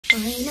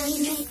Hey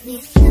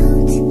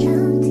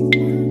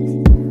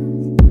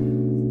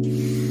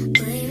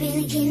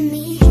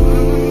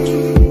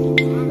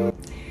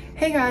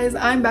guys,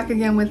 I'm back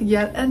again with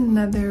yet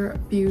another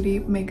beauty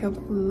makeup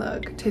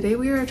look. Today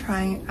we are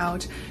trying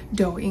out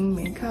Douyin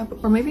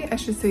makeup, or maybe I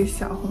should say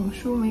小红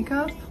书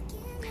makeup.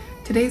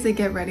 Today is a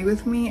get ready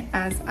with me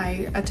as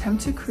I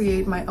attempt to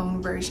create my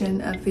own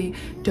version of the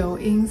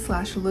Douyin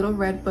 / Little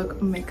Red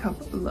Book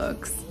makeup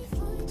looks.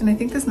 And I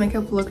think this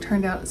makeup look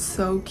turned out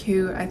so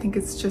cute. I think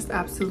it's just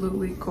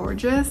absolutely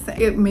gorgeous.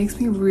 It makes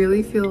me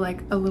really feel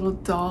like a little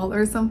doll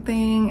or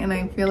something, and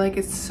I feel like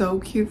it's so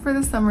cute for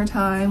the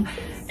summertime.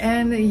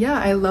 And yeah,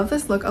 I love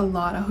this look a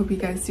lot. I hope you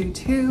guys do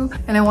too.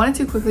 And I wanted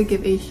to quickly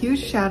give a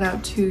huge shout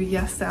out to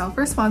YesStyle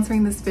for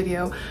sponsoring this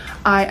video.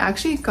 I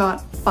actually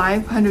got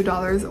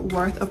 $500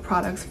 worth of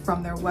products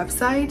from their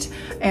website,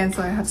 and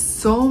so I have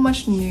so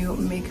much new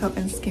makeup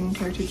and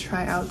skincare to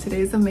try out.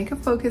 Today is a makeup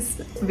focused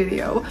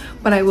video,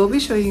 but I will be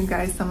showing you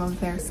guys some of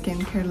their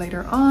skincare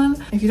later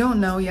on. If you don't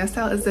know,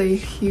 YesStyle is a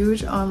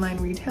huge online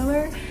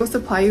retailer. It will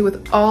supply you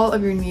with all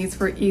of your needs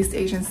for East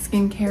Asian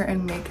skincare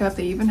and makeup.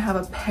 They even have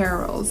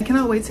apparels. I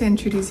cannot wait to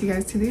introduce you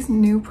guys to these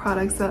new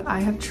products that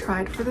I have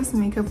tried for this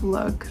makeup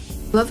look.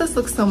 I love this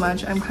look so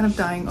much. I'm kind of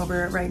dying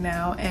over it right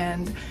now,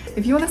 and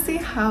if you want to see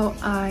how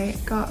I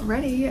got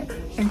ready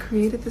and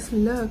created this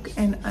look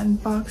and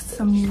unboxed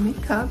some new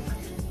makeup,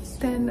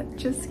 then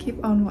just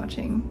keep on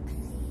watching.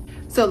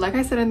 So like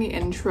I said in the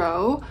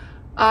intro,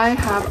 I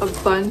have a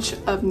bunch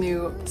of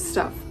new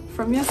stuff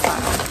from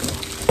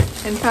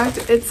YesStyle. In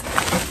fact, it's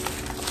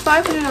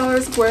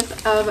 $500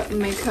 worth of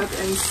makeup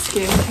and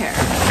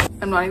skincare.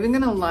 I'm not even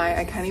gonna lie,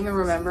 I can't even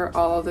remember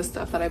all of the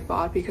stuff that I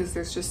bought because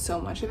there's just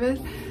so much of it.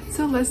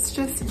 So let's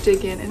just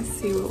dig in and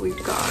see what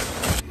we've got.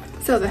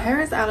 So the hair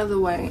is out of the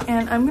way,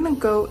 and I'm gonna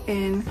go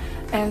in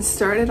and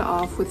start it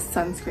off with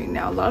sunscreen.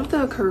 Now, a lot of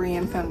the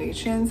Korean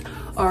foundations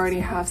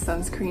already have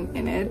sunscreen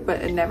in it,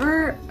 but it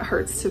never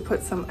hurts to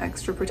put some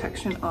extra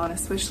protection on,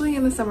 especially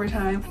in the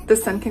summertime. The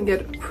sun can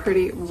get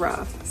pretty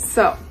rough.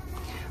 So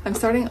I'm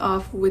starting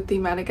off with the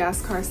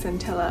Madagascar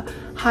Centella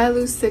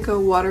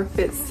Hylucico Water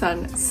Fit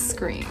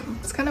Sunscreen.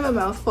 It's kind of a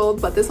mouthful,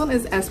 but this one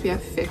is SPF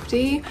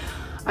 50.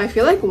 I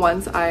feel like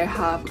once I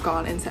have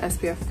gone into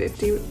SPF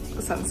 50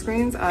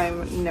 sunscreens,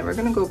 I'm never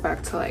gonna go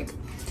back to like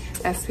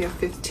SPF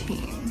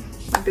 15.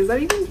 Like, does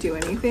that even do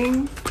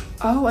anything?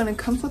 Oh, and it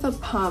comes with a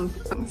pump.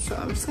 So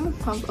I'm just gonna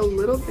pump a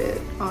little bit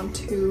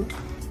onto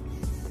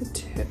the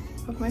tip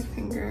of my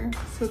finger.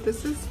 So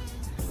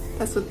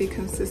that's what the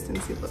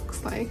consistency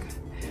looks like.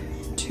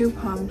 2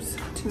 pumps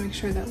to make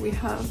sure that we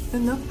have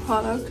enough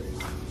product.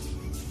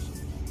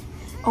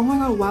 Oh my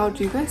god, wow,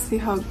 do you guys see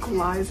how it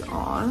glides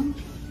on?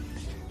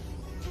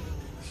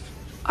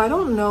 I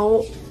don't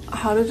know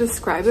how to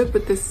describe it,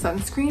 but this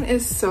sunscreen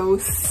is so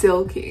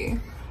silky.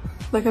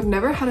 Like, I've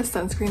never had a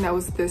sunscreen that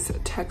was this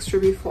texture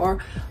before,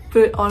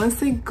 but it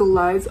honestly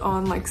glides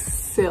on like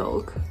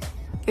silk.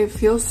 It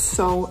feels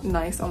so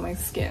nice on my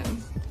skin.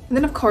 And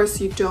then of course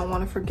you don't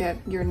want to forget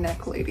your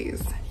neck,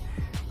 ladies.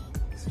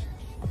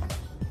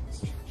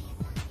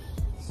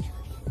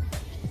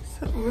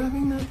 So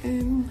rubbing that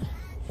in.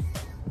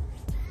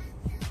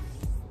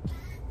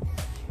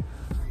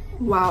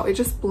 Wow, it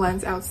just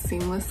blends out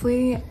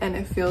seamlessly and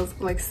it feels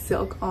like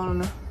silk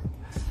on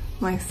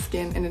my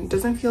skin, and it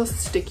doesn't feel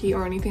sticky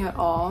or anything at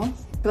all.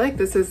 I feel like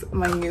this is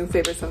my new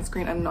favorite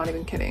sunscreen. I'm not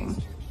even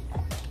kidding,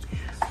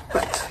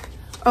 but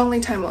only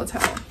time will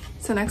tell.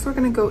 So next we're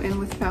gonna go in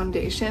with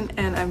foundation,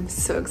 and I'm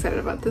so excited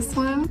about this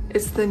one.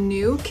 It's the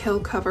new Kill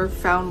Cover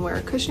Found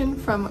Wear Cushion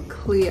from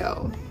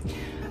Clio.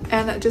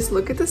 And just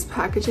look at this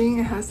packaging.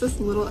 It has this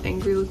little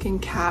angry looking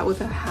cat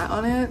with a hat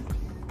on it.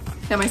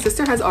 Now my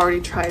sister has already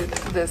tried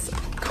this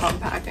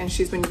compact and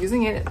she's been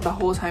using it the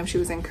whole time she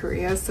was in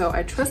Korea, so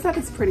I trust that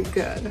it's pretty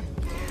good.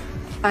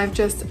 I've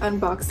just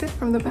unboxed it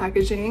from the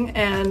packaging,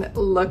 and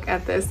look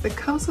at this. It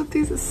comes with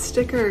these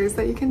stickers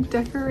that you can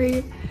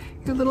decorate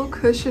your little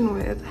cushion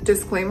with.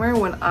 Disclaimer,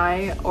 when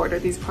I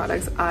ordered these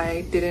products,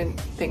 I didn't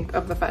think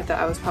of the fact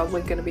that I was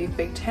probably gonna be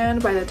fake tan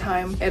by the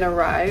time it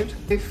arrived.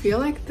 I feel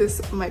like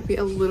this might be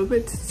a little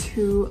bit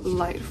too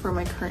light for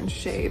my current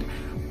shade,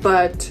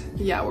 but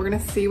yeah, we're gonna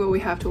see what we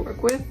have to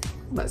work with.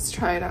 Let's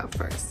try it out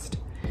first.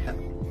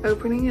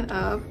 Opening it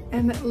up,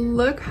 and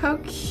look how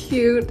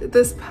cute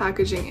this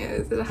packaging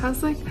is. It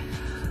has like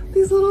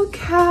these little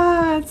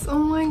cats. Oh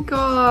my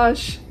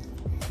gosh.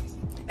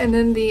 And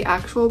then the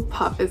actual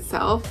puff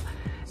itself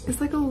is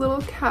like a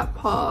little cat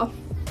paw.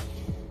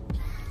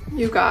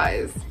 You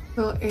guys,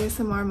 little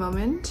ASMR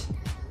moment.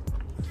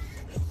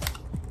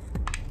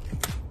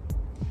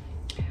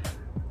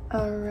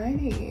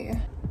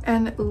 Alrighty,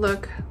 and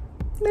look,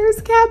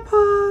 there's cat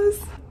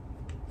paws.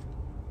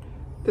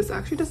 This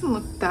actually doesn't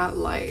look that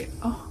light.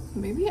 Oh,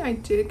 maybe I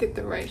did get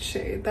the right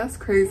shade. That's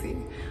crazy.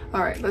 All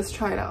right, let's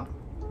try it out.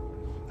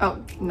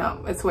 Oh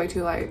no, it's way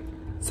too light.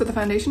 So the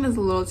foundation is a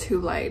little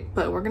too light,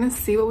 but we're gonna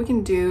see what we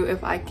can do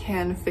if I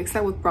can fix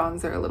that with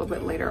bronzer a little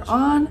bit later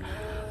on.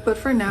 But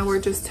for now,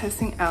 we're just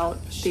testing out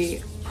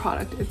the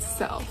product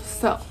itself.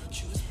 So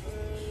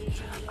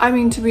I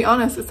mean, to be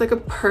honest, it's like a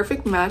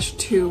perfect match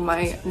to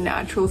my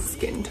natural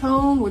skin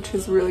tone, which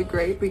is really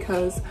great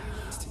because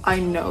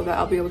I know that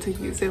I'll be able to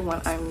use it when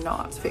I'm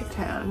not fake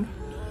tan.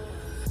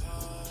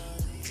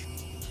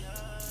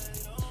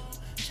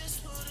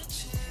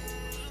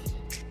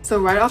 So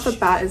right off the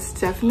bat, it's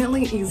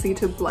definitely easy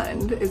to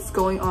blend. It's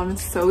going on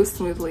so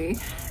smoothly,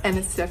 and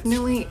it's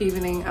definitely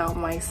evening out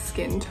my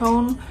skin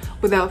tone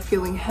without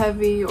feeling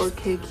heavy or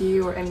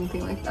cakey or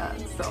anything like that.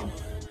 So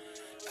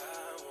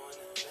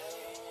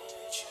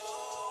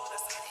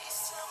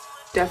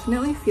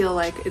definitely feel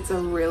like it's a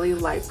really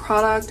light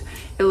product.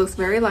 It looks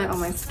very light on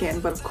my skin,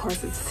 but of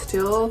course it's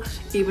still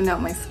evened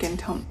out my skin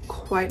tone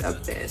quite a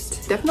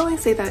bit. Definitely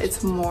say that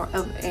it's more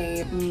of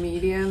a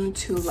medium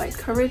to light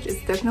coverage.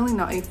 It's definitely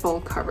not a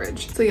full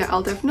coverage. So yeah,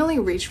 I'll definitely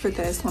reach for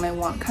this when I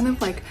want kind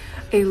of like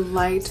a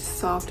light,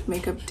 soft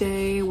makeup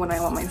day, when I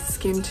want my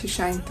skin to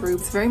shine through.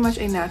 It's very much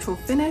a natural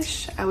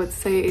finish. I would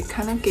say it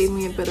kind of gave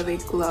me a bit of a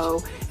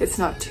glow. It's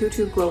not too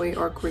glowy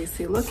or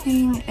greasy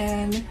looking,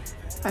 and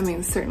I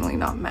mean, certainly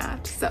not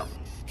matte. So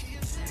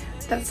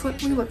that's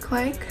what we look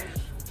like.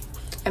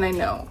 And I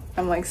know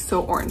I'm like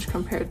so orange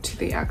compared to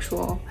the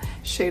actual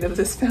shade of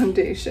this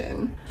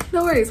foundation.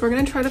 No worries, we're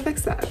gonna try to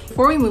fix that.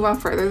 Before we move on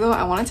further though,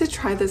 I wanted to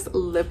try this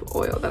lip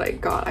oil that I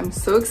got. I'm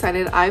so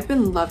excited. I've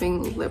been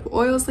loving lip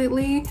oils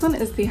lately. This one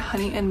is the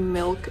Honey and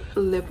Milk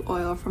lip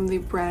oil from the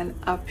brand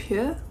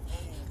Ambi.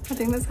 I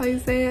think that's how you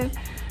say it.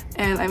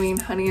 And I mean,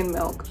 honey and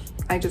milk,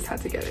 I just had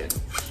to get it.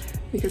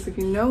 Because if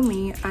you know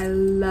me, I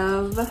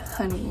love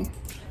honey.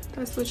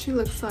 That's what she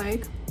looks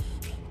like.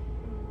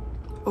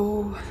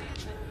 Oh,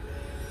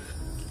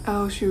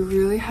 she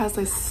really has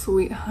a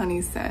sweet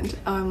honey scent.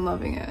 Oh, I'm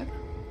loving it.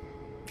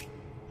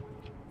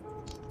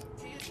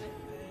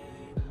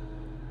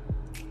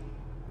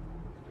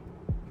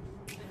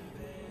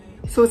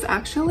 So it's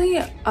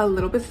actually a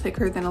little bit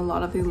thicker than a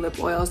lot of the lip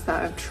oils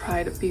that I've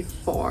tried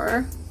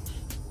before,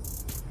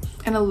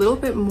 and a little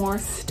bit more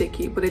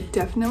sticky, but it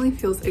definitely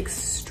feels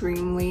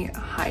extremely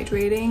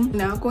hydrating.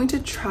 Now I'm going to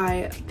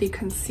try the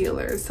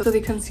concealer. So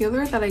the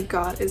concealer that I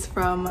got is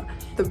from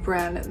the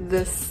brand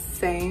The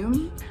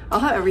Same. I'll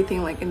have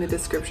everything like in the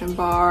description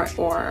bar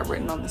or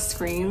written on the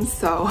screen,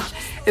 so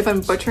if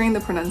I'm butchering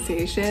the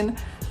pronunciation,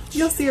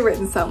 you'll see it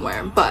written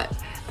somewhere. But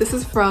this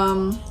is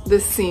from The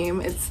Seam.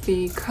 It's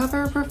the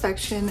Cover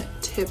Perfection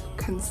Tip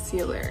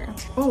Concealer.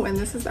 Oh, and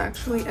this is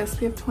actually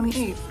SPF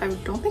 28. I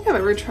don't think I've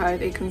ever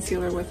tried a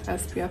concealer with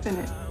SPF in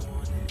it.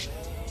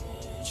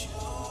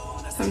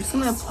 So I'm just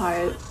gonna apply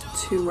it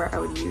to where I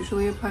would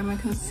usually apply my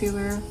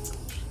concealer.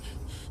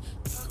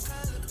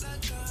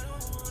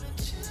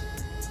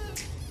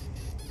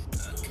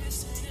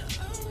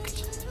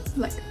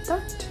 Like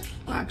that.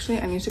 Well, actually,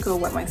 I need to go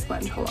wet my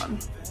sponge. Hold on.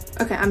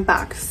 Okay, I'm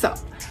back. So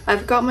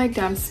I've got my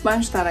damp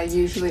sponge that I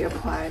usually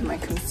apply my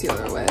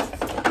concealer with.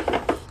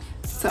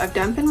 So I've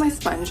dampened my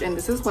sponge, and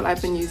this is what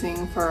I've been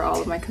using for all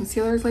of my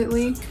concealers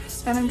lately.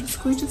 And I'm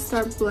just going to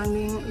start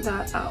blending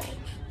that out.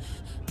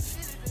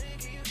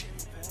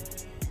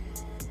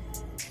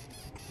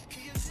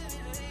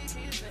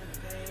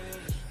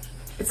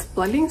 It's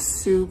blending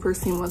super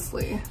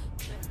seamlessly.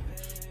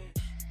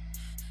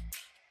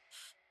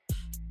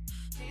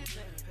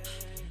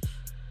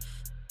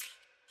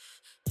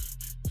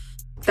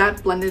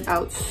 That blended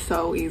out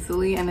so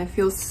easily, and it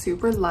feels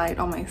super light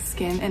on my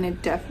skin, and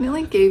it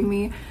definitely gave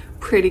me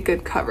pretty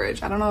good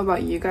coverage. I don't know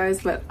about you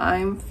guys, but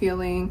I'm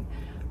feeling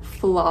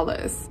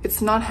flawless.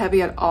 It's not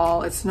heavy at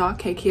all, it's not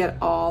cakey at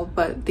all,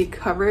 but the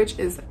coverage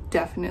is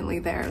definitely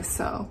there.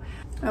 So,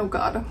 oh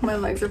god, my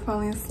legs are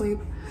falling asleep.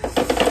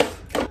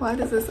 Why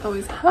does this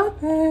always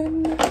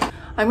happen?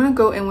 I'm gonna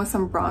go in with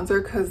some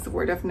bronzer because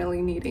we're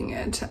definitely needing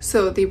it.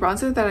 So the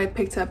bronzer that I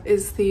picked up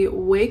is the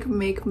Wake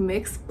Make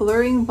Mix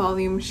Blurring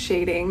Volume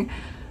Shading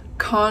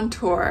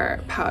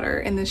Contour Powder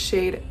in the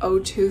shade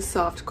 02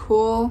 Soft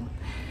Cool.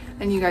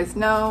 And you guys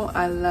know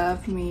I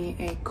love me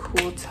a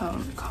cool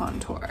tone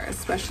contour,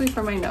 especially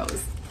for my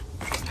nose.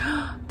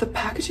 The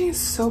packaging is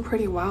so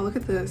pretty. Wow, look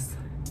at this.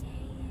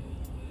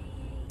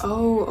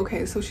 Oh,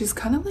 okay, so she's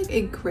kind of like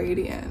a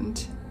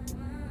gradient.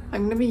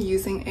 I'm gonna be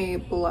using a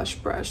blush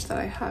brush that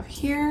I have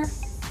here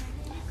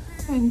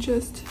and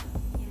just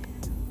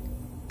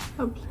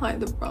apply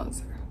the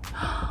bronzer.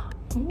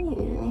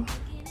 Ooh.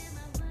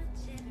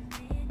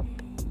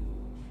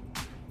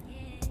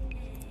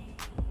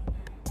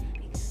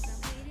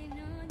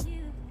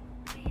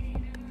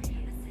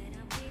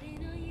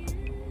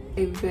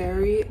 A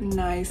very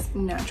nice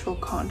natural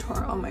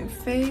contour on my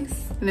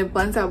face, and it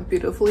blends out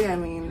beautifully. I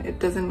mean, it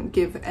doesn't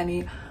give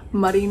any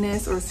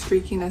muddiness or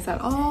streakiness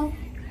at all.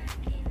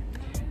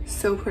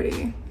 So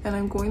pretty. And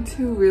I'm going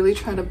to really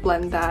try to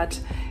blend that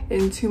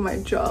into my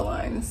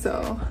jawline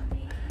so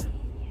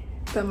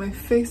that my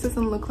face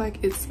doesn't look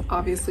like it's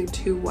obviously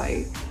too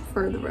white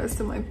for the rest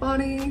of my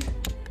body.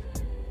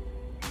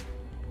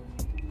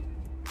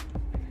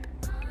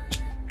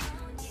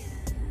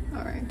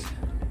 All right,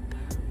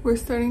 we're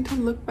starting to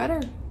look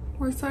better.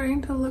 We're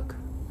starting to look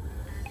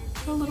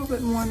a little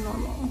bit more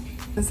normal.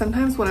 And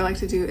sometimes what I like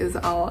to do is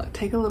I'll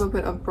take a little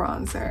bit of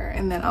bronzer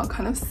and then I'll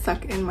kind of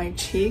suck in my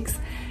cheeks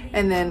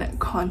and then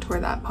contour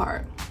that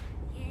part.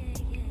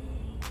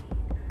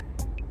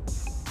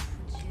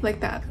 Like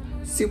that,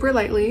 super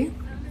lightly.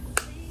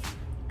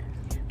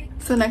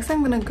 So next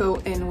I'm gonna go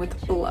in with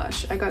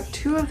blush. I got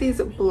two of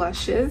these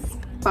blushes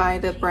by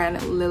the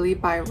brand Lily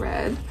by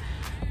Red,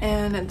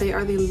 and they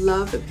are the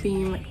Love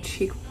Beam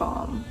Cheek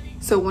Balm.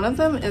 So one of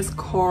them is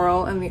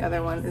coral and the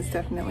other one is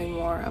definitely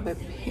more of a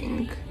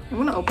pink. I'm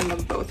gonna open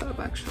them both up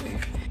actually.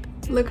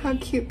 Look how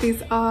cute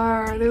these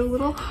are. They're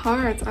little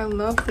hearts. I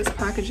love this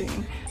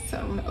packaging. So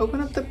I'm gonna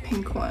open up the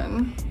pink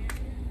one.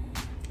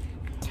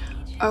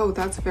 Oh,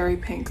 that's very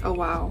pink. Oh,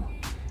 wow.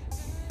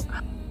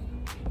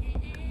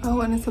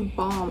 Oh, and it's a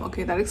balm.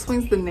 Okay, that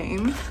explains the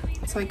name.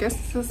 So I guess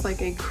this is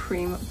like a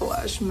cream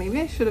blush.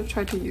 Maybe I should have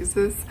tried to use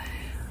this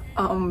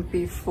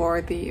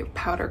before the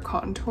powder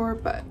contour,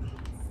 but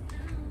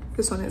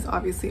this one is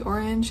obviously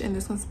orange and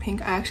this one's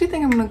pink. I actually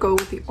think I'm gonna go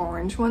with the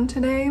orange one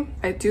today.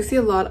 I do see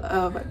a lot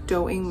of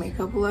Douyin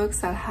makeup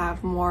looks that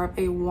have more of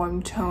a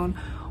warm tone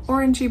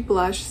orangey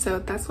blush, so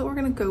that's what we're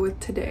gonna go with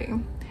today.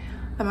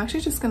 I'm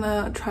actually just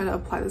gonna try to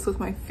apply this with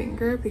my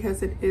finger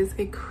because it is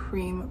a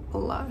cream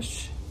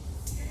blush.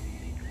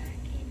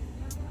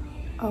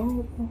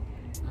 Oh,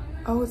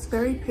 it's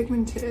very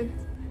pigmented.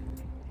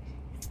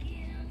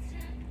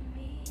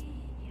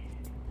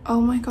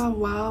 Oh my god,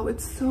 wow,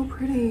 it's so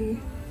pretty.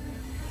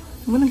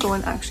 I'm gonna go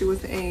in actually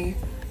with a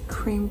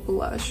cream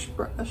blush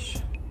brush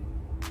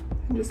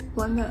and just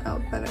blend that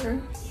out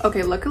better.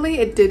 Okay, luckily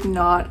it did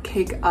not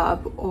cake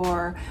up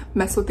or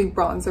mess with the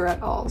bronzer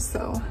at all,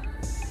 so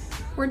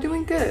we're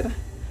doing good.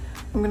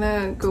 I'm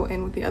gonna go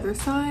in with the other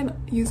side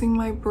using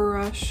my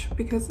brush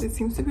because it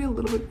seems to be a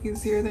little bit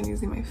easier than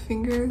using my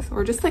fingers,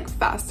 or just like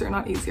faster,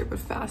 not easier, but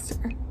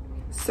faster.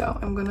 So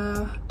I'm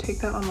gonna take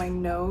that on my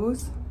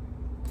nose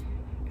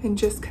and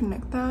just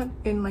connect that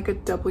in like a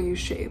W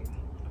shape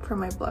for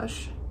my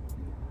blush.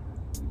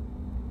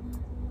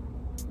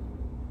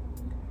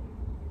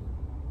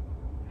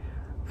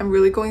 I'm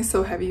really going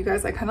so heavy, you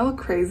guys. I kind of look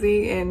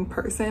crazy in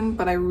person,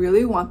 but I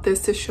really want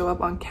this to show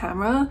up on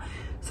camera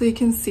so you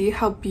can see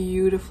how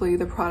beautifully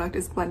the product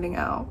is blending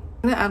out.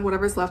 I'm gonna add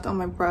whatever's left on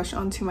my brush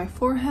onto my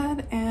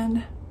forehead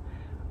and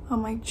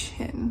on my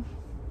chin.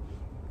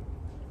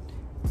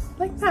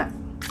 Like that.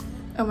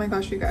 Oh my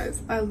gosh, you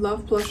guys, I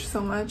love blush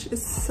so much.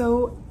 It's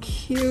so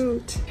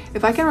cute.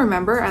 If I can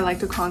remember, I like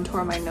to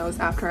contour my nose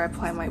after I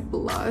apply my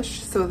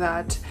blush so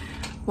that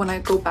when I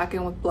go back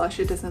in with blush,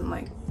 it doesn't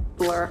like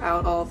blur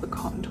out all of the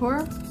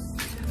contour.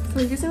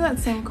 So using that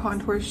same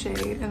contour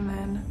shade, and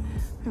then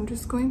I'm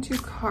just going to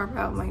carve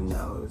out my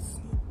nose.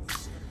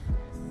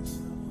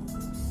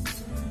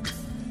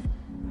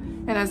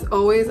 And as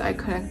always, I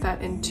connect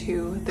that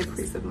into the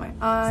crease of my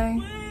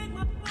eye.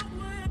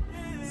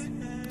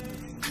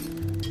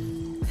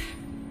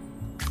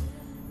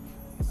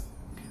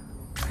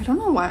 I don't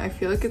know why I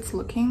feel like it's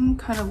looking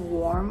kind of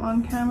warm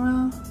on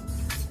camera,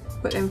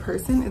 but in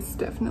person it's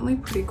definitely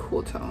pretty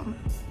cool tone.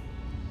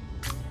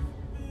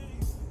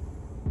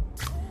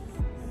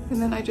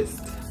 And then I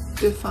just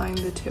define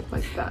the tip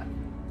like that.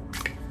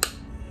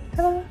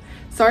 Ta-da!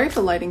 Sorry if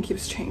the lighting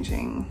keeps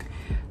changing.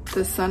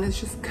 The sun is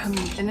just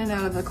coming in and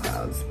out of the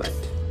clouds, but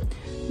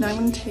now I'm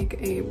going to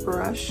take a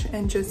brush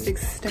and just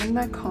extend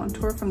that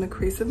contour from the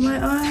crease of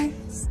my eye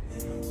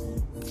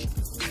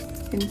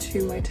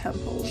into my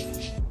temples.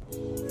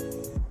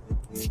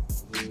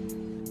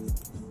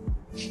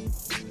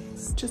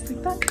 Just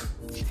like that.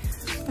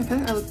 I feel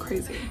like I look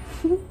crazy.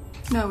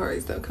 No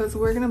worries though, because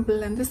we're gonna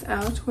blend this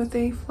out with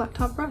a flat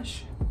top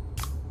brush.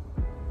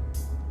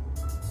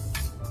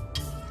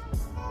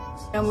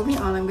 Now moving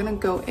on, I'm gonna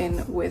go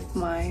in with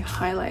my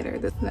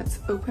highlighter. Let's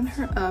open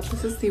her up.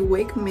 This is the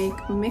Wake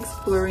Make Mix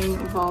Blurring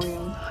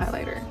Volume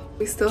Highlighter.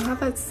 We still have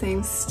that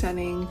same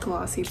stunning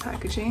glossy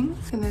packaging.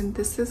 And then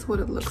this is what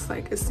it looks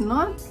like. It's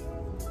not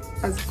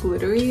as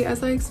glittery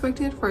as I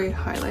expected for a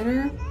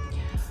highlighter.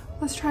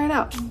 Let's try it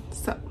out.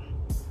 So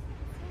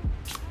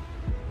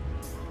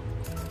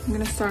I'm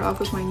gonna start off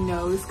with my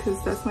nose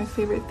because that's my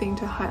favorite thing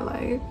to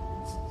highlight.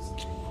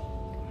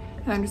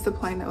 And I'm just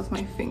applying that with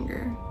my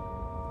finger.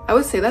 I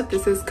would say that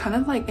this is kind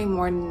of like a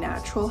more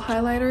natural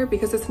highlighter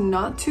because it's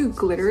not too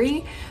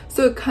glittery.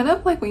 So it kind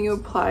of like when you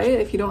apply it,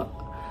 if you don't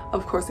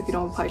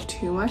apply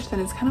too much,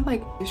 then it's kind of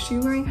like, is she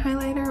wearing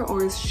highlighter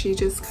or is she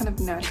just kind of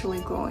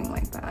naturally glowing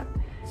like that?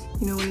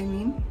 You know what I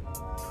mean?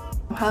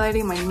 I'm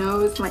highlighting my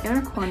nose, my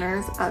inner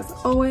corners as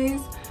always,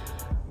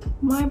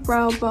 my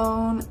brow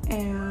bone,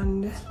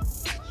 and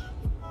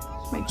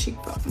my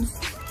cheekbones.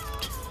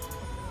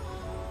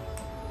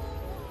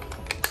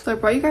 So I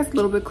brought you guys a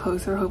little bit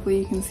closer. Hopefully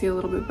you can see a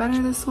little bit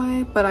better this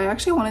way, but I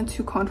actually wanted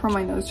to contour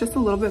my nose just a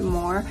little bit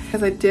more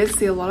because I did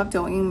see a lot of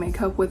Douyin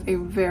makeup with a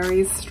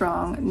very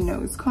strong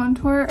nose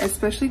contour,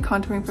 especially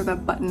contouring for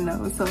that button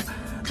nose. So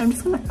I'm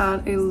just gonna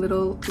add a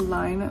little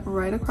line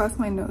right across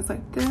my nose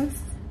like this.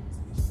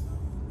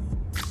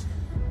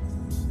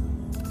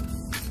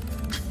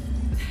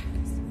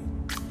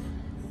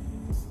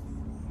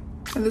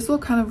 And this will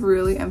kind of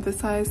really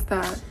emphasize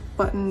that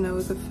button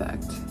nose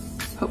effect,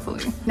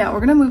 hopefully. Now we're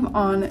gonna move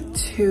on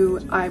to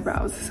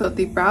eyebrows. So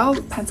the brow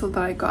pencil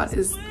that I got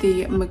is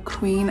the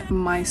McQueen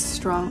My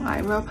Strong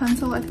Eyebrow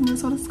Pencil, I think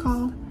that's what it's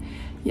called.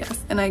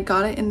 Yes, and I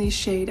got it in the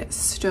shade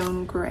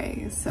Stone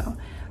Gray. So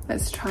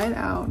let's try it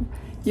out.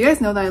 You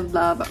guys know that I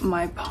love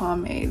my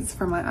pomades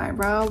for my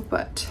eyebrow,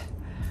 but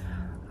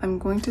I'm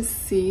going to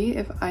see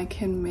if I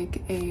can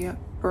make a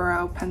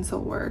brow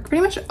pencil work.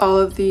 Pretty much all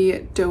of the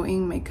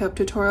Douyin makeup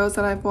tutorials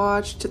that I've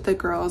watched, the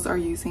girls are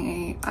using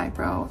a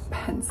eyebrow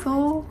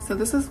pencil. So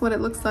this is what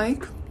it looks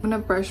like. I'm gonna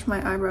brush my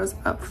eyebrows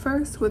up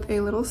first with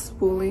a little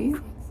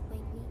spoolie.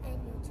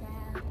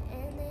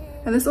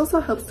 And this also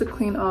helps to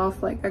clean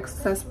off like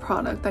excess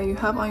product that you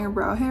have on your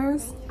brow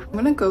hairs. I'm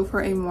gonna go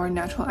for a more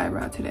natural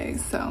eyebrow today,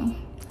 so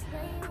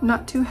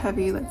not too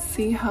heavy. Let's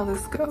see how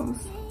this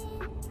goes.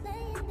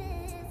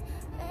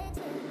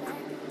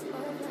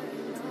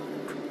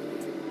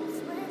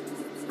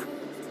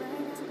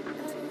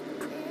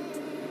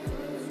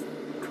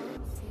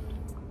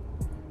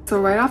 So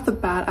right off the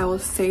bat, I will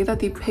say that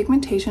the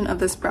pigmentation of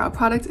this brow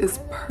product is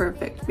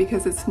perfect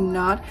because it's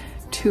not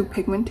too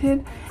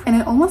pigmented and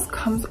it almost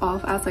comes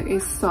off as like a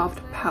soft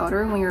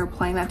powder when you're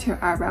applying that to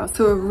your eyebrows.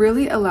 So it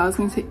really allows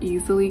me to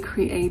easily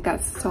create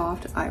that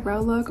soft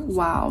eyebrow look.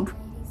 Wow.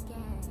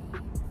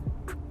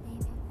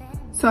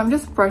 So I'm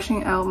just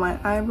brushing out my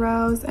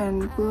eyebrows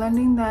and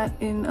blending that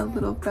in a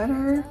little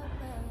better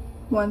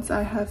once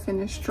I have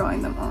finished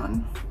drawing them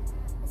on.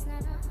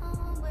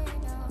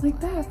 Like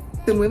that.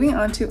 So moving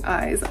on to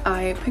eyes,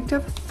 I picked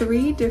up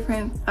 3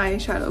 different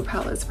eyeshadow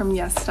palettes from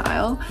Yes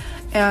Style,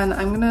 and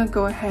I'm gonna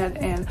go ahead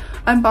and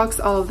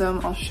unbox all of them.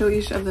 I'll show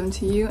each of them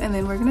to you, and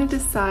then we're gonna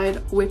decide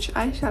which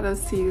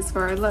eyeshadows to use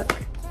for our look.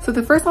 So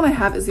the first one I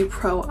have is the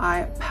Pro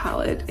Eye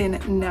palette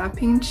in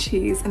Napping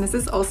Cheese, and this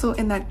is also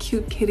in that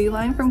cute kitty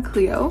line from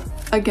Clio.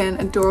 Again,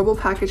 adorable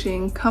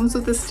packaging, comes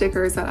with the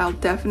stickers that I'll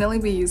definitely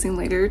be using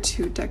later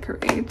to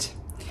decorate.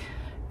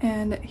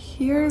 And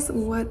here's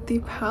what the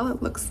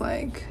palette looks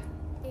like.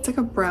 It's like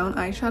a brown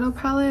eyeshadow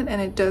palette,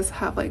 and it does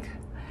have like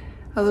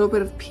a little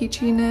bit of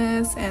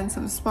peachiness and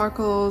some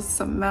sparkles,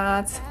 some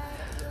mattes,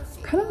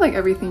 kind of like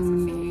everything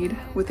you need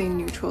with a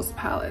neutrals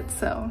palette.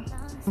 So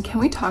can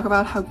we talk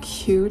about how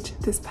cute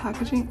this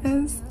packaging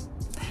is?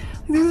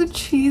 There's a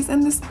cheese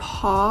in this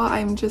paw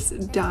I'm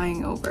just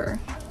dying over.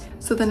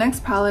 So the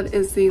next palette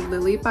is the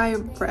Lily by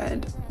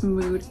Red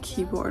Mood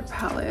Keyboard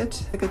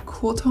palette, like a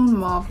cool tone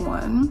mauve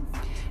one.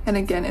 And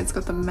again, it's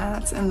got the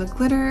mattes and the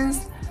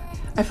glitters.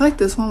 I feel like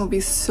this one would be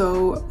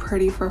so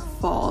pretty for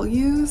fall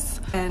use.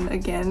 And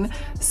again,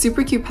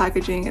 super cute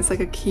packaging. It's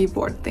like a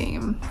keyboard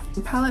theme.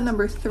 Palette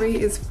number 3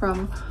 is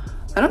from,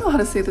 I don't know how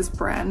to say this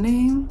brand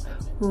name,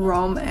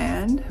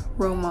 Romand,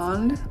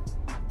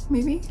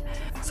 maybe?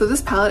 So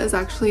this palette is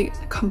actually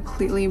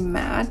completely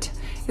matte.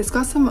 It's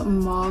got some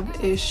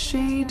mauve-ish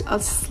shade, a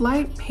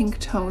slight pink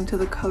tone to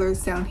the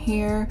colors down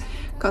here,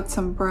 got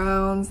some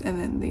browns, and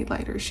then the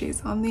lighter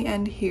shades on the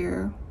end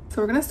here.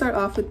 So we're gonna start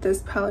off with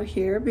this palette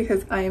here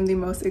because I am the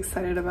most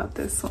excited about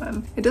this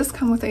one. It does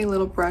come with a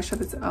little brush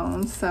of its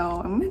own, so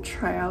I'm gonna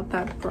try out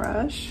that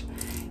brush.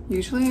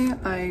 Usually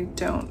I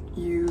don't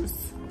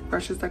use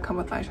brushes that come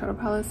with eyeshadow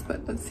palettes,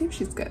 but let's see if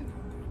she's good.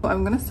 So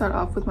I'm gonna start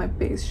off with my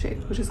base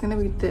shade, which is gonna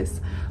be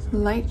this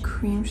light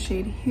cream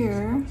shade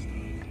here.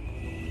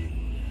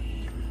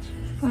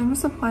 And I'm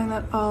just applying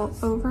that all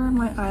over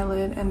my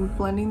eyelid and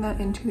blending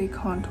that into the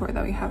contour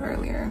that we have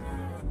earlier.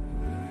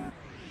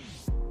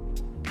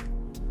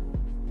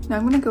 Now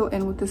I'm gonna go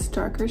in with this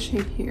darker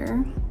shade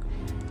here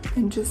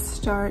and just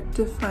start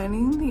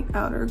defining the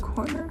outer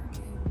corner.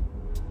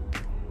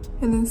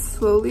 And then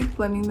slowly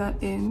blending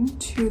that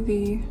into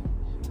the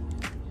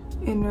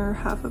inner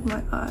half of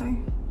my eye.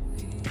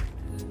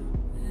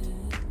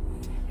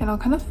 And I'll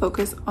kind of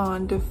focus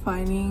on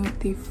defining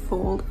the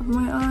fold of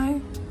my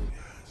eye.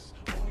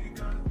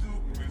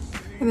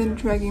 And then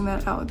dragging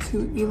that out to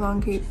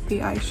elongate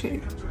the eye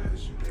shape.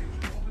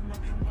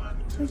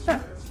 Like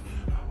that.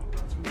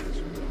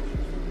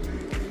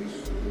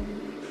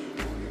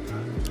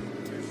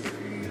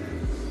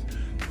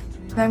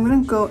 Now I'm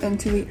gonna go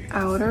into the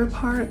outer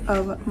part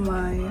of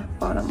my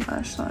bottom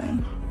lash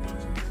line.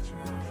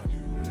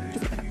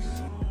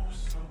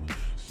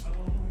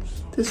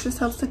 This just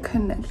helps to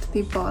connect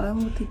the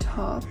bottom with the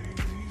top.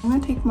 I'm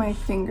gonna take my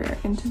finger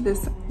into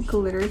this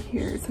glitter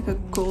here. It's like a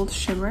gold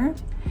shimmer.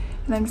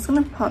 And I'm just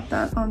gonna pop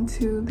that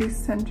onto the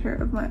center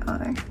of my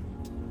eye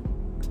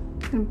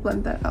and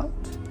blend that out.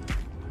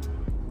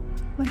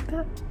 Like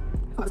that.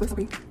 Oh, it's so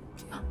pretty.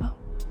 Wow.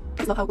 I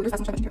just love how glitter has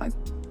so much into your eyes.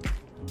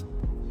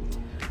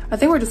 I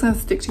think we're just gonna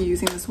stick to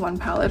using this one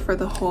palette for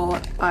the whole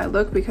eye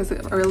look because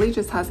it really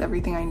just has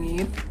everything I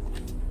need.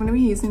 I'm gonna be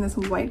using this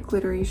white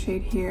glittery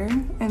shade here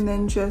and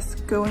then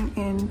just going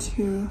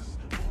into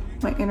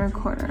my inner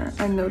corner.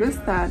 I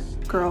noticed that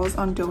girls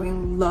on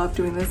Douyin love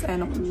doing this,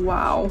 and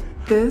wow,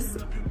 this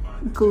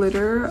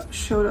glitter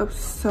showed up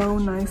so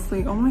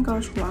nicely. Oh my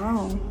gosh,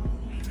 wow.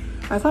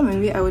 I thought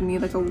maybe I would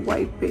need like a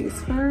white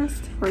base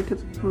first for it to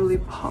really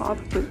pop,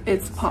 but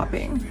it's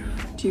popping.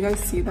 Do you guys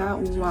see that?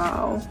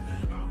 Wow.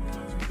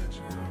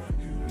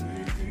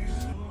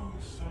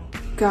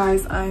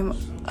 Guys, I'm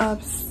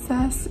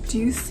obsessed. Do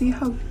you see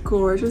how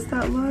gorgeous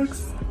that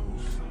looks?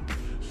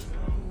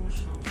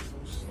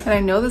 And I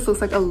know this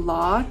looks like a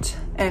lot,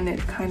 and it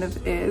kind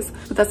of is,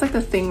 but that's like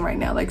the thing right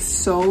now. Like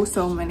so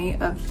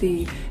many of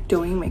the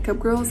Douyin makeup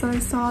girls that I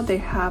saw, they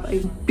have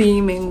a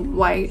beaming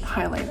white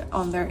highlight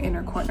on their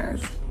inner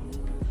corners.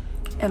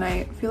 And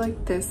I feel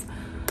like this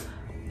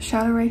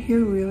shadow right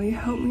here really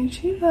helped me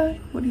achieve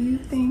that. What do you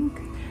think?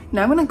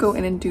 Now I'm gonna go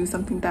in and do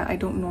something that I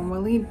don't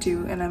normally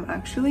do, and I'm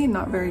actually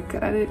not very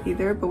good at it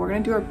either, but we're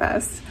gonna do our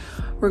best.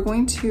 We're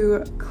going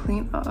to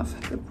clean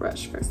off the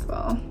brush first of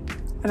all.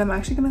 And I'm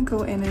actually gonna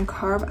go in and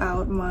carve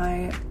out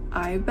my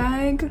eye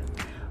bag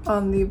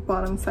on the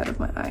bottom side of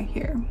my eye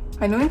here.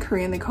 I know in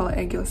Korean they call it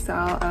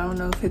aegyeosal. I don't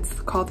know if it's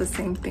called the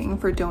same thing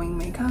for Douyin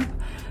makeup,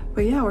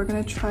 but yeah, we're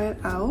gonna try it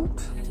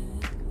out.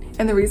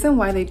 And the reason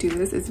why they do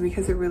this is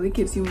because it really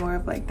gives you more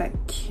of like that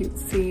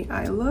cutesy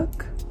eye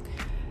look.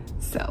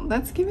 So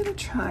let's give it a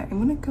try. I'm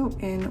gonna go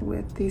in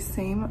with the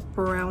same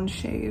brown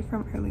shade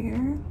from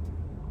earlier.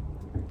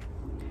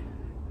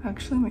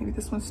 Actually, maybe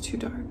this one's too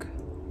dark.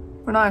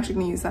 We're not actually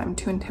gonna use that. I'm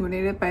too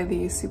intimidated by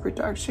the super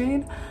dark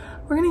shade.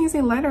 We're gonna use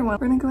a lighter one.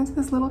 We're gonna go into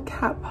this little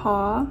cat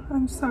paw.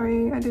 I'm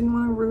sorry, I didn't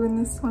want to ruin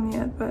this one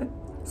yet, but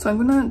so I'm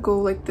gonna go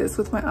like this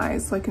with my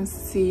eyes so I can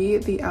see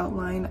the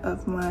outline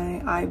of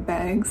my eye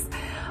bags.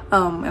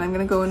 And I'm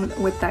gonna go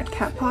in with that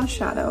cat paw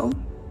shadow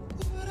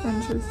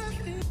and just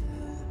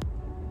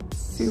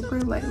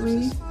super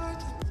lightly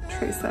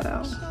trace that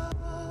out.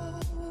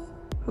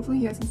 Hopefully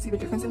you guys can see the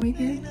difference in my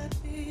here.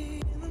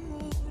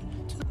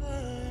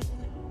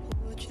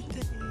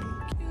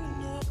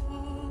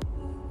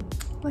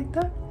 Like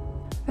that.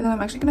 And then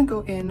I'm actually gonna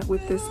go in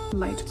with this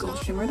light gold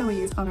shimmer that we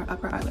use on our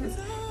upper eyelids,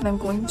 and I'm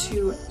going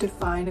to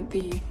define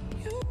the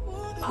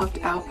puffed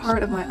out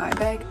part of my eye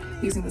bag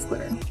using this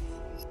glitter.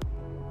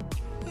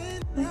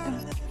 Like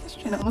that.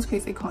 And it almost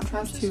creates a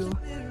contrast to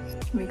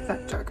make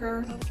that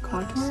darker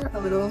contour a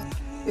little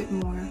bit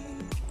more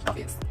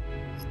obvious.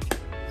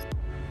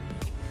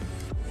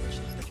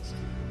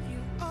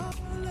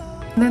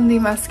 And then the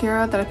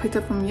mascara that I picked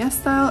up from Yes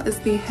Style is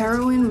the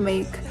Heroin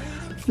Make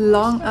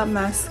Long Up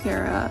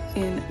Mascara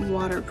in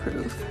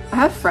Waterproof. I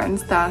have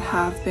friends that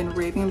have been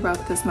raving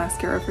about this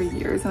mascara for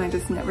years, and I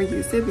just never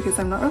used it because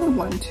I'm not really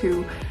one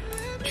to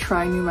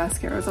try new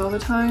mascaras all the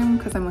time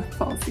because I'm a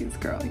falsies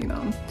girl, you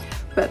know.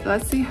 But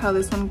let's see how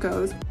this one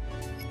goes.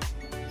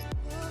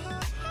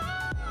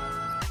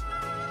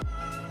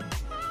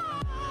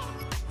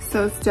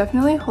 So it's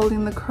definitely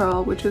holding the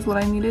curl, which is what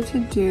I needed to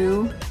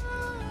do.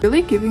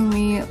 Really giving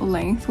me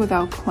length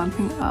without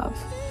clumping up,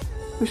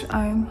 which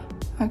I'm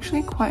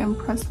actually quite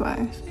impressed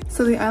by.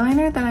 So the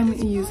eyeliner that I'm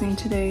using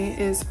today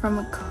is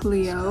from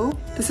Clio.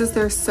 This is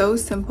their So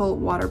Simple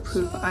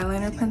waterproof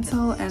eyeliner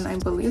pencil, and I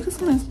believe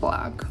this one is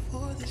black.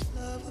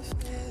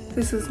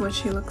 This is what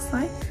she looks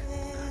like.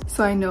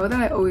 So I know that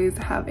I always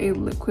have a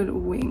liquid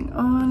wing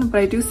on,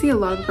 but I do see a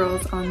lot of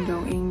girls on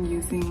Douyin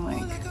using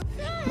like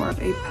more of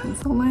a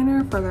pencil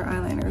liner for their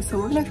eyeliner. So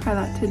we're gonna try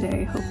that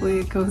today. Hopefully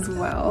it goes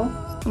well.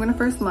 I'm gonna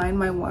first line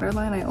my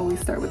waterline. I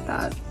always start with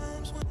that.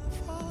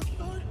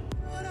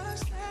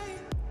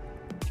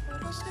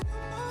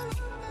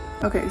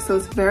 Okay, so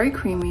it's very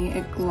creamy.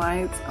 It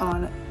glides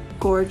on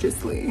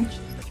gorgeously.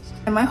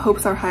 And my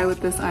hopes are high with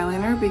this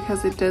eyeliner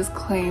because it does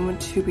claim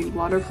to be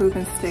waterproof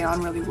and stay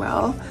on really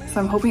well.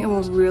 So I'm hoping it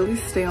will really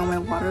stay on my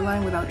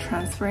waterline without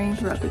transferring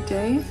throughout the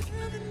day.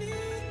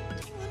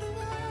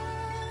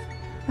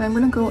 And I'm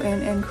gonna go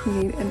in and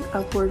create an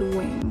upward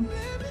wing.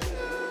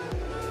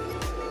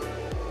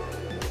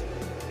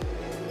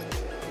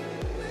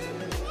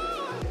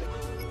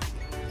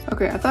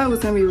 Okay, I thought it was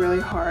gonna be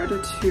really hard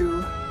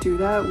to do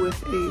that with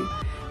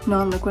a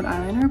non-liquid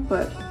eyeliner,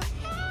 but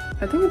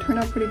I think it turned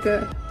out pretty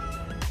good.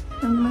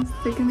 I'm gonna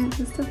thicken it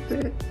just a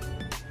bit.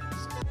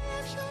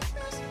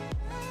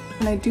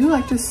 And I do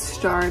like to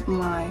start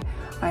my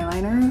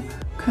eyeliner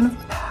kind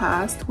of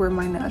past where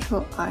my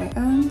natural eye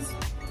ends.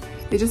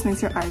 It just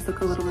makes your eyes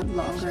look a little bit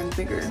longer and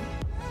bigger.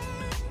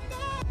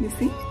 You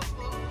see?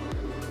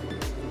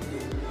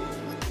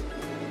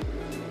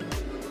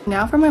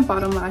 Now for my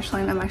bottom lash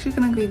line, I'm actually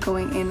going to be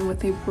going in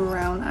with a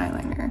brown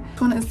eyeliner.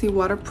 This one is the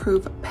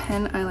waterproof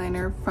pen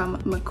eyeliner from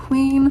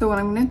McQueen. So what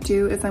I'm going to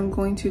do is I'm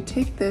going to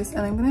take this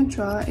and I'm going to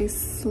draw a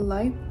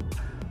slight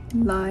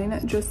line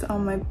just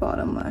on my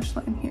bottom lash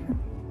line here.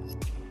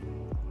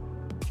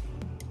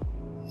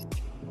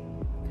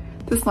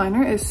 This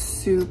liner is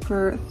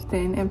super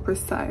thin and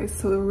precise,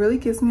 so it really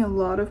gives me a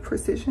lot of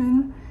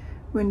precision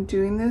when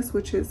doing this,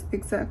 which is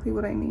exactly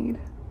what I need.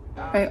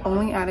 I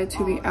only add it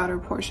to the outer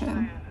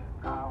portion.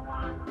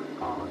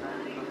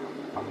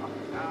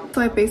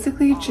 So I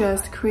basically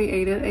just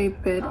created a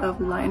bit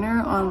of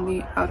liner on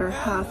the outer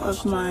half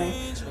of my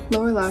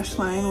lower lash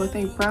line with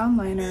a brown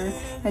liner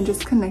and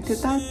just connected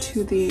that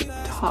to the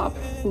top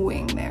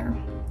wing there.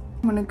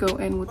 I'm gonna go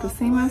in with the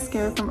same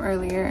mascara from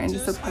earlier and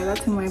just apply that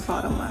to my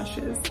bottom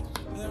lashes.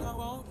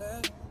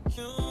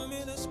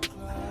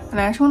 And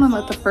I actually want to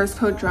let the first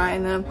coat dry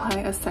and then apply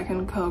a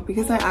second coat,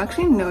 because I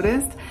actually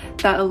noticed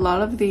that a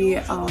lot of the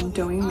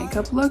Douyin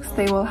makeup looks,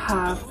 they will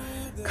have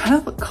kind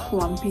of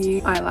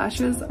clumpy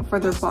eyelashes for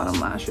their bottom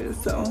lashes.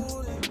 So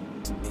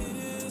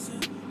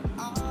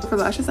for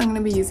lashes, I'm going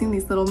to be using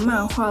these little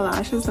manhua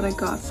lashes that I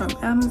got from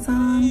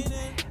Amazon.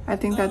 I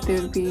think that they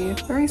would be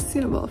very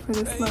suitable for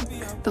this look.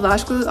 The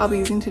lash glue I'll be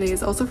using today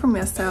is also from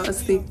YesStyle.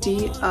 It's the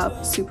D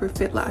Up Super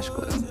Fit Lash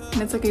Glue.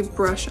 And it's like a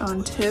brush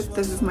on tip.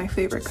 This is my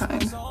favorite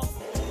kind.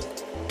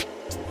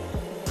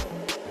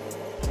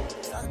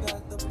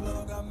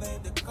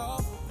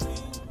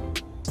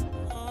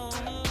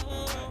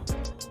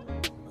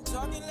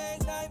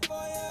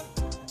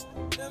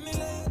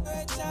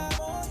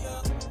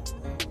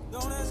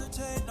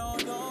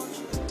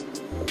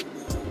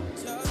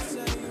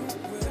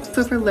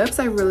 So for lips,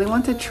 I really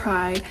want to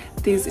try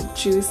these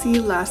juicy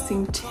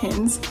lasting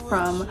tints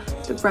from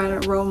the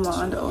brand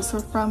Romand, also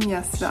from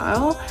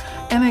YesStyle.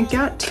 And I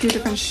got two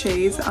different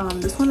shades.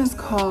 This one is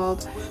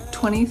called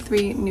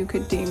 23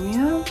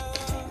 Nucademia,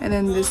 and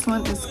then this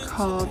one is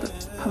called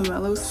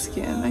Pomelo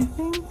Skin, I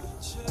think.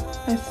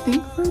 I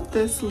think for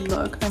this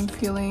look, I'm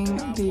feeling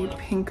the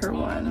pinker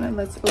one.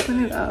 Let's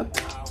open it up.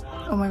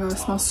 Oh my god, it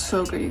smells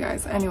so good, you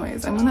guys.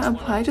 Anyways, I'm gonna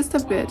apply just a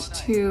bit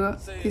to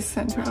the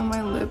center of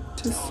my lip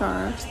to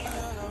start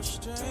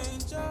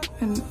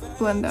and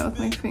blend that with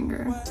my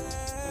finger.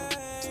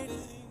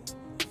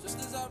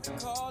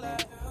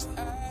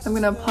 I'm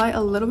gonna apply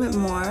a little bit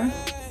more.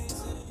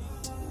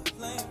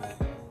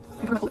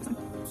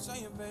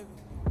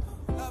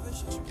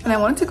 And I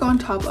wanted to go on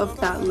top of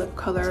that lip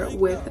color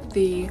with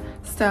the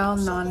Style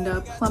Nanda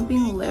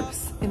Plumping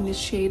Lips in the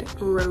shade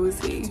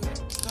Rosy.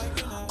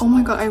 Oh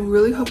my god, I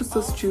really hope it's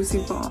those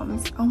juicy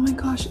bombs. Oh my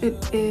gosh,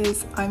 it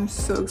is. I'm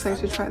so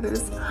excited to try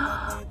this.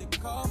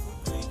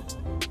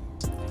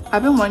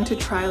 I've been wanting to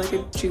try like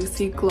a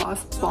juicy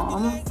gloss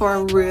bomb for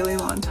a really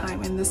long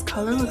time, and this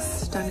color looks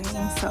stunning.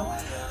 So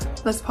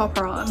let's pop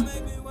her on.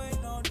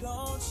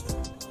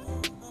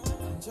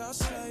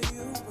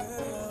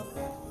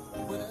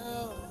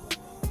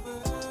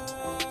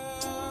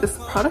 This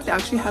product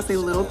actually has a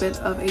little bit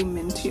of a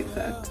minty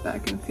effect that I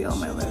can feel on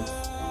my lips.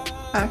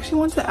 I actually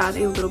want to add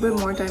a little bit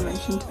more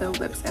dimension to the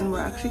lips, and we're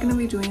actually going to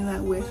be doing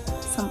that with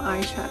some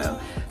eyeshadow.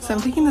 So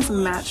I'm taking this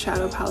matte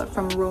shadow palette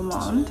from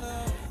Romand,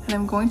 and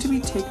I'm going to be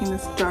taking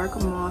this dark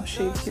mauve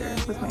shade here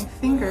with my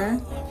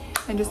finger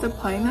and just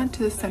applying that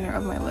to the center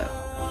of my lip.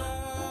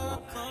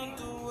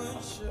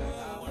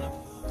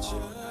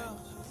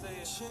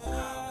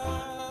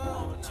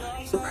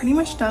 So pretty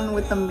much done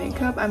with the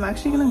makeup. I'm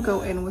actually going to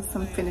go in with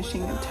some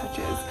finishing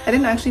touches. I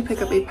didn't actually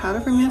pick up a powder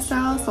from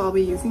YesStyle, so I'll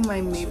be using my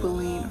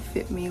Maybelline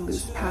Fit Me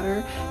Loose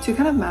powder to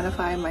kind of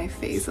mattify my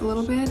face a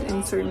little bit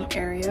in certain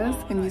areas.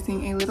 I'm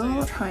using a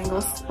little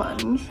triangle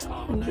sponge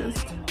and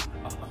just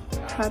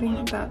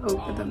patting that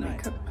over the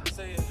makeup.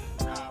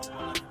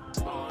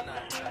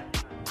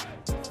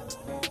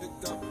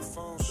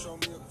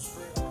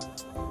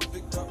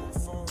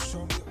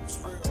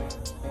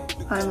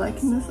 I'm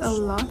liking this a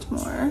lot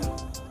more.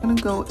 I'm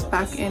gonna go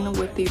back in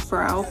with the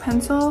brow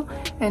pencil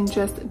and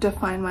just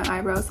define my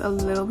eyebrows a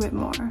little bit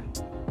more.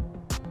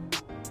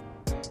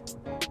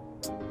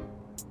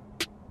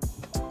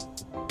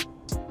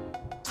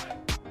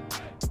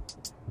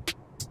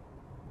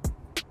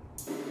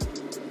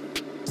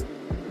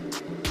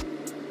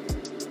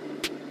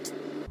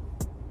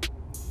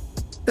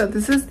 So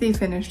this is the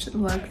finished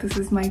look. This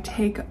is my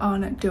take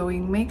on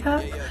Douyin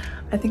makeup.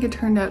 I think it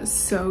turned out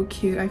so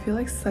cute. I feel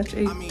like such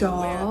a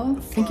doll.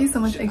 Thank you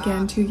so much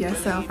again to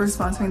YesStyle for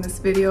sponsoring this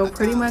video.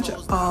 Pretty much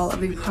all of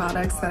the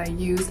products that I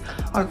use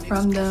are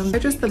from them.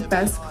 They're just the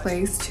best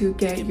place to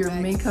get your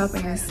makeup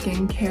and your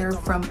skincare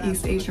from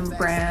East Asian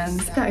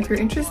brands. Yeah, if you're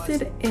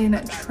interested in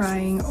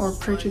trying or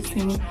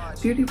purchasing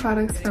beauty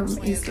products from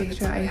East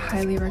Asia, I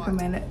highly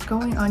recommend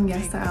going on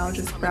YesStyle.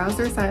 Just browse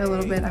their site a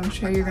little bit. I'm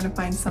sure you're gonna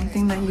find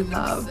something that you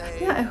love.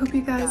 Yeah, I hope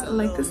you guys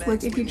like this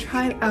look. If you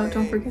try it out,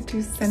 don't forget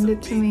to send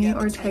it to me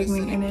or tag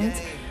me in it,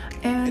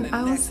 and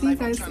I will see you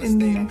guys in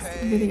the next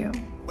video.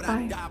 Bye. When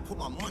I die, put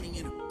my money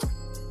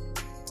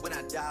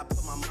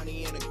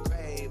in a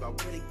grave. I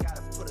really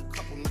gotta put a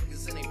couple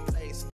niggas in a